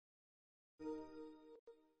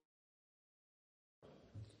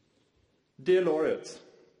Dear laureates,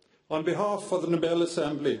 on behalf of the Nobel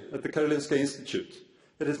Assembly at the Karolinska Institute,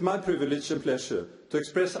 it is my privilege and pleasure to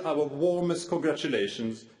express our warmest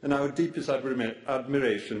congratulations and our deepest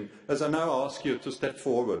admiration as I now ask you to step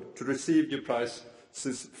forward to receive your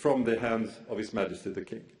prizes from the hands of His Majesty the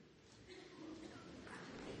King.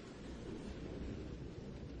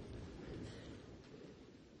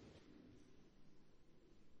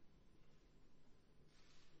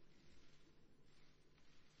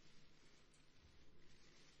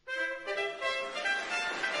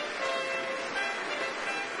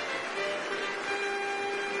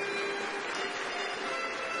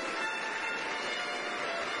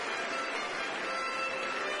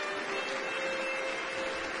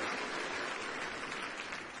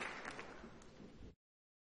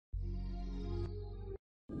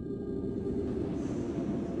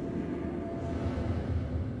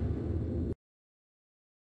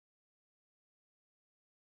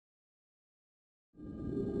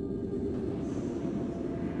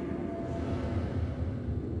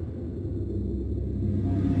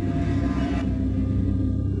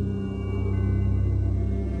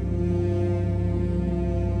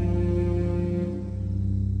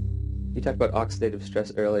 You talked about oxidative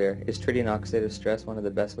stress earlier. Is treating oxidative stress one of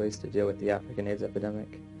the best ways to deal with the African AIDS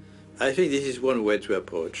epidemic? I think this is one way to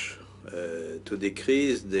approach, to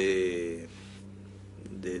decrease the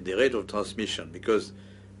rate of transmission, because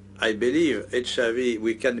I believe HIV,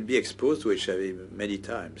 we can be exposed to HIV many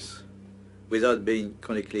times without being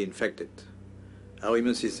chronically infected. Our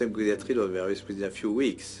immune system could get rid of the virus within a few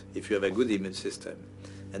weeks if you have a good immune system.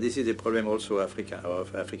 And this is the problem also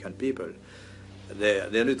of African people.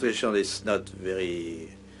 Their nutrition is not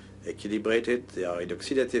very equilibrated. They are in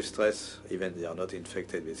oxidative stress, even they are not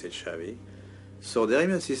infected with HIV. So their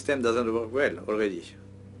immune system doesn't work well already.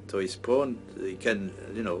 So it's prone, it can,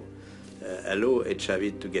 allow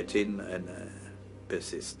HIV to get in and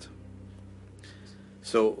persist.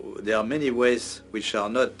 So there are many ways which are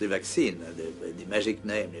not the vaccine, the magic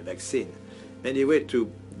name, the vaccine. Many ways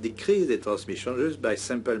to decrease the transmission just by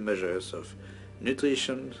simple measures of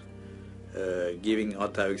nutrition, giving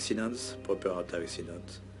antioxidants, proper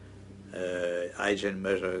antioxidants, hygiene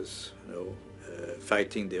measures,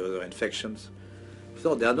 fighting the other infections.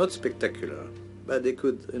 So they are not spectacular, but they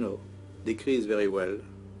could, decrease very well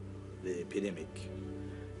the epidemic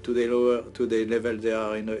to the level they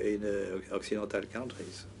are in Occidental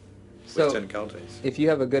countries, Western countries. If you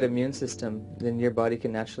have a good immune system, then your body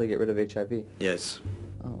can naturally get rid of HIV. Yes.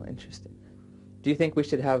 Oh, interesting. Do you think we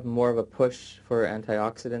should have more of a push for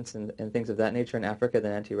antioxidants and things of that nature in Africa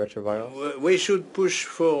than antiretrovirals? We should push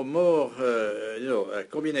for more, a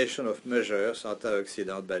combination of measures,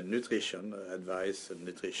 antioxidant by nutrition, advice and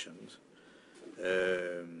nutrition,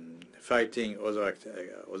 fighting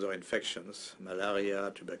other infections,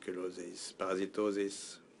 malaria, tuberculosis,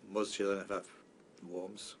 parasitosis. Most children have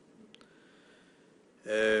worms.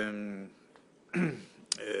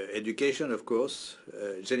 Education, of course,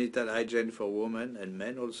 genital hygiene for women and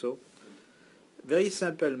men also. Very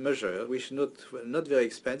simple measure, which not very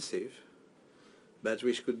expensive, but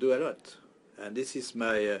which could do a lot. And this is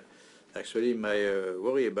my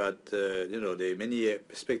worry about the many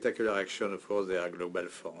spectacular action. Of course, there are global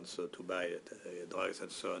funds to buy drugs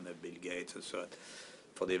and so on, Bill Gates and so on,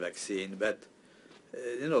 for the vaccine. But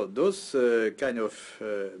those kind of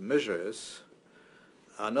measures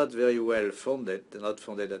are not very well funded, not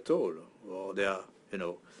funded at all, or they are,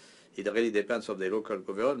 it really depends on the local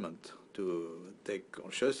government to take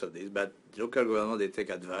conscious of this, but the local government, they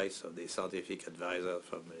take advice of the scientific advisor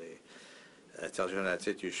from the international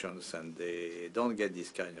institutions, and they don't get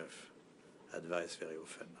this kind of advice very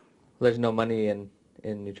often. There's no money in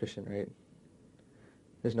nutrition, right?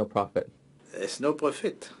 There's no profit. There's no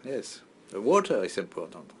profit, yes. The water is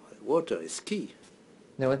important. Water is key.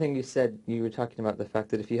 Now, one thing you said, you were talking about the fact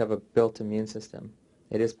that if you have a built immune system,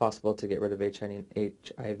 it is possible to get rid of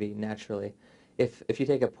HIV naturally. If you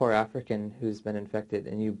take a poor African who's been infected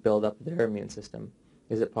and you build up their immune system,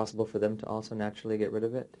 is it possible for them to also naturally get rid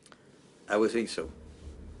of it? I would think so.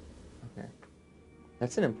 Okay.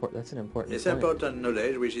 That's an important It's point. important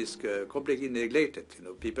knowledge which is completely neglected.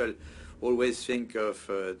 People always think of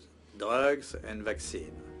drugs and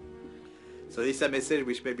vaccine. So this is a message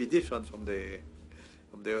which may be different from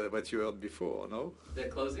what you heard before, no? The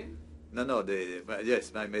closing? No,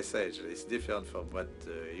 yes, my message is different from what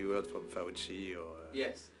you heard from Fauci or...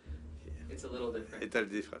 Yes, yeah. It's a little different. It's a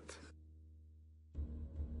little different.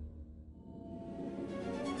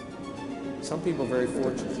 Some people are very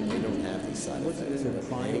fortunate and they don't have these side effects.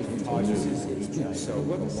 So